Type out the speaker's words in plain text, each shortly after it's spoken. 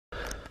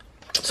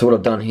So what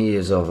I've done here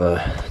is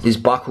these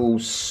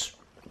buckles,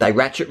 they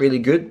ratchet really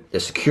good, they're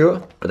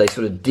secure, but they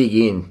sort of dig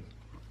in.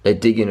 They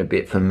dig in a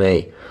bit for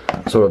me.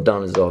 So what I've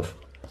done is I've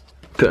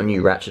put a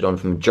new ratchet on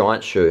from a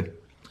Giant shoe.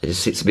 It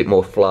just sits a bit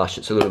more flush,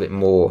 it's a little bit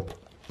more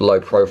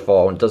low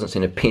profile and it doesn't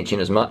seem to pinch in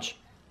as much.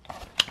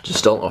 Just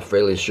stolen off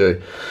Freely's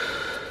shoe.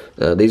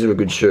 These are a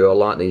good shoe, I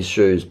like these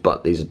shoes,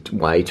 but these are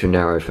way too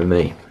narrow for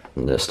me.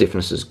 And the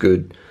stiffness is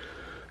good,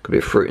 could be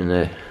a fruit in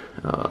there.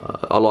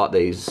 I like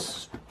these,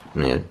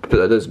 yeah,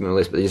 put those on the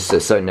list, but they're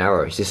just so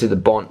narrow. You see the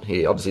Bont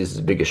here, obviously this is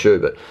a bigger shoe,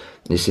 but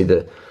you see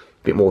the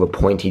bit more of a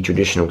pointy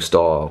traditional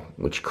style,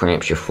 which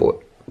cramps your foot,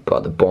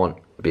 but the Bont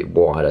a bit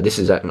wider. This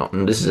is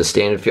a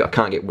standard fit. I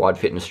can't get wide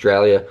fit in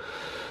Australia.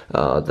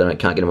 Then I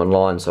can't get them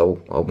online,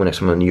 so when next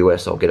time I'm in the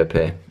US, I'll get a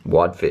pair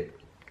wide fit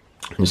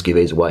and just give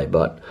these away.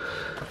 But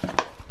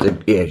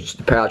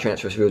the power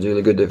transfer feels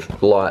really good.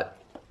 The light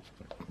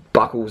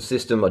buckle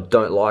system I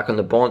don't like on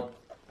the Bont.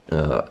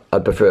 I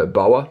prefer a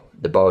boa.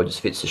 The boa just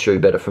fits the shoe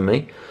better for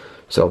me.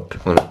 So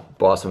I'm going to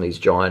buy some of these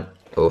Giant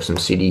or some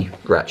City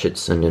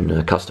ratchets and then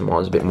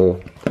customise a bit more.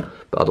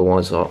 But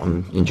otherwise,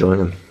 I'm enjoying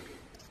them.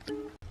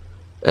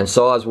 And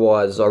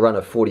size-wise, I run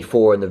a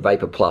 44 in the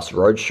Vapor Plus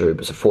road shoe,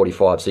 but it's a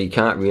 45, so you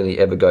can't really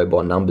ever go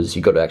by numbers.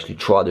 You've got to actually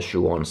try the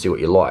shoe on and see what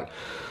you like.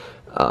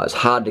 It's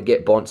hard to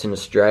get Bonts in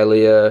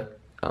Australia.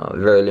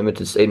 Very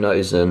limited, even though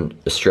it's an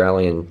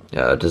Australian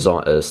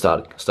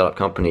startup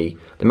company.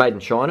 They're made in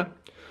China.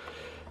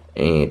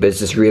 But it's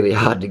just really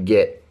hard to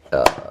get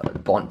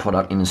Bont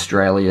product in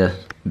Australia,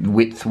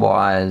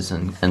 width-wise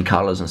and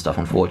colours and stuff,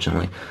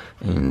 unfortunately.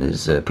 And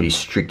there's pretty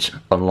strict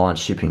online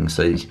shipping,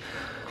 so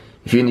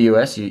if you're in the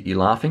US, you're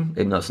laughing,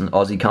 even though it's an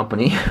Aussie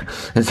company.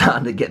 It's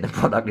hard to get the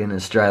product in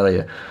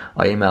Australia.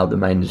 I emailed the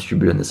main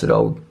distributor and they said,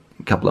 oh,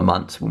 a couple of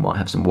months, we might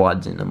have some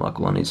wides in. I'm like,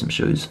 well, I need some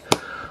shoes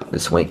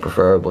this week,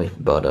 preferably.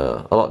 But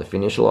I like the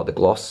finish, I like the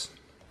gloss.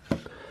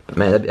 But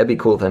man, that'd be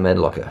cool if they made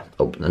like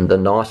the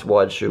nice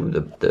wide shoe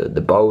with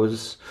the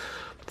boas,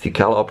 a few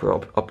colour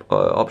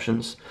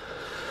options.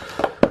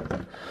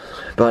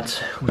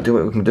 But we'll do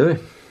what we can do.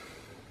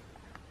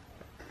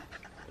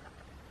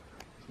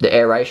 The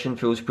aeration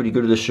feels pretty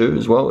good with the shoe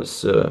as well.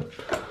 It's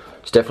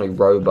definitely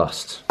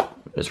robust.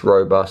 It's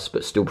robust,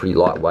 but still pretty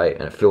lightweight,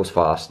 and it feels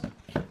fast.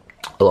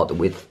 I like the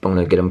width. I'm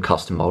going to get them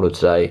custom molded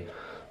today.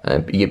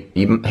 You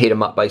heat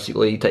them up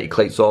basically. You take your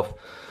cleats off,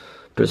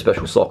 put a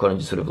special sock on, and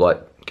just sort of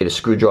like get a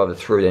screwdriver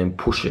through, then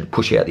push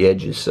out the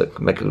edges so it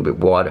can make it a little bit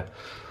wider.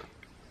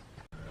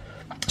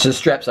 So the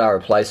straps are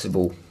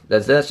replaceable.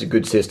 That's a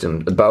good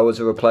system. The boas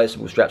are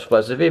replaceable, straps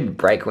replaceable. If you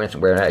break or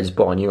anything wearing out, just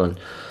buy a new one.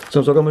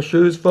 Someone's like, oh, my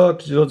shoe's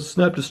fucked, I just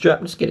snapped the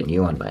strap. Just get a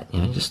new one, mate.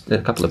 You know, just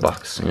a couple of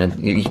bucks. You know,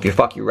 if you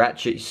fuck your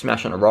ratchet, you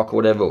smash on a rock or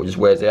whatever, or it just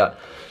wears out,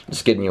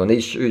 just get a new one.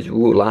 These shoes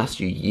will last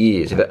you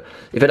years. If it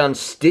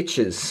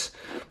unstitches,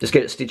 just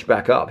get it stitched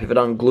back up. If it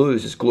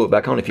unglues, just glue it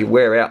back on. If you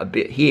wear out a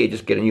bit here,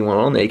 just get a new one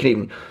on there. You can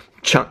even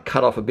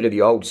cut off a bit of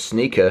the old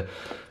sneaker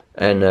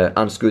and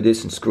unscrew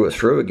this and screw it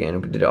through again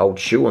and put the old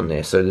shoe on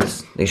there. So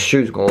these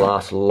shoes are going to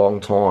last a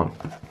long time,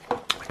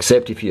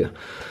 except if you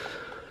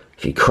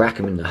crack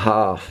them in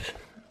half.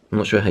 I'm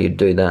not sure how you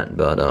do that,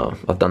 but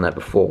I've done that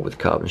before with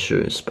carbon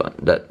shoes, but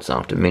that's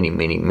after many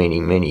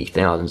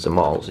thousands of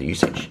miles of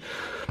usage.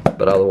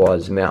 But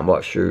otherwise, the mountain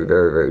bike shoe,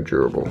 very, very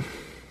durable.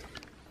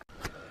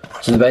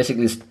 So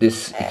basically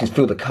this you can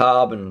feel the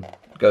carbon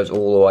goes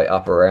all the way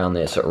up around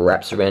there, so it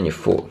wraps around your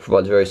foot,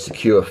 provides a very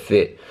secure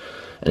fit.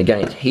 And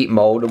again, it's heat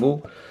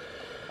moldable,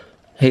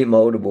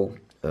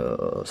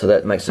 so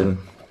that makes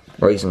them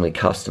reasonably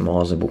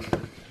customizable.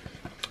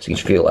 So you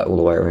can feel that all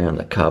the way around,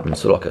 the carbon,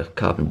 sort of like a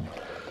carbon,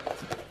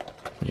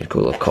 you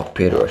call it a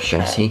cockpit or a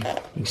chassis. You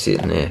can see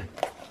it in there.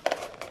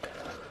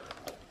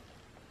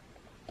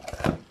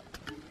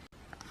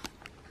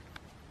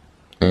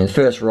 And the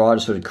first ride, I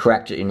sort of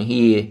cracked it in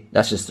here.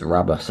 That's just the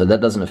rubber, so that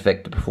doesn't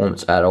affect the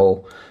performance at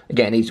all.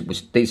 Again, these are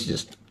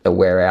just a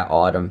wear-out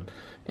item,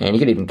 and you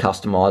can even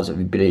customize it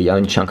with a bit of your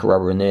own chunk of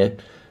rubber in there.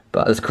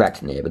 But it's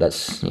cracked in there, but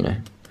that's, you know,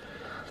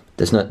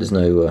 that's not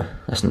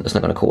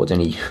going to cause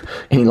any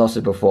loss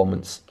of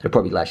performance. It'll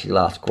probably actually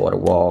last quite a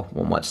while.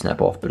 One might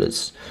snap off, but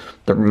it's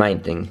the main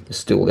thing is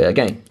still there.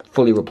 Again,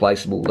 fully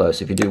replaceable though.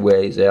 So if you do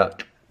wear these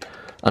out,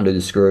 undo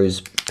the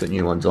screws, put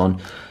new ones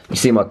on. You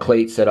see my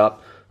cleat set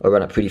up. I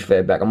run it pretty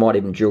fair back. I might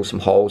even drill some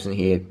holes in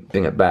here,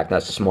 bring it back.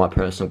 That's just my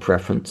personal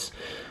preference.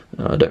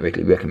 I don't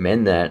really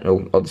recommend that.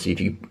 Obviously, if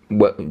you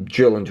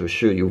drill into a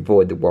shoe, you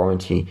avoid the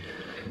warranty.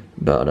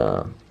 But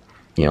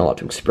you know, I like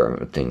to experiment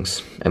with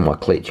things. And my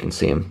cleats, you can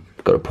see them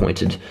got it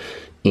pointed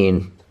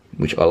in,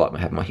 which I like to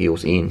have my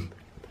heels in.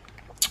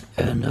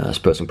 And it's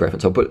personal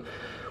preference.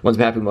 Once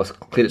I'm happy with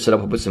my cleat set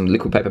up, I'll put some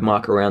liquid paper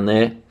marker around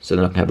there, so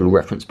then I can have a little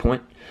reference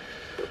point.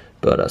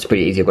 But it's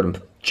pretty easy. I've got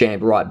them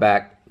jammed right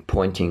back,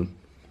 pointing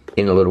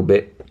in a little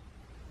bit.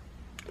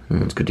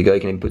 And it's good to go.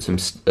 You can even put some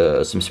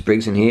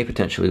sprigs in here.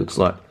 Potentially looks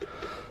like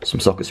some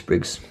soccer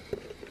sprigs.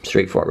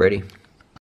 Street fight ready.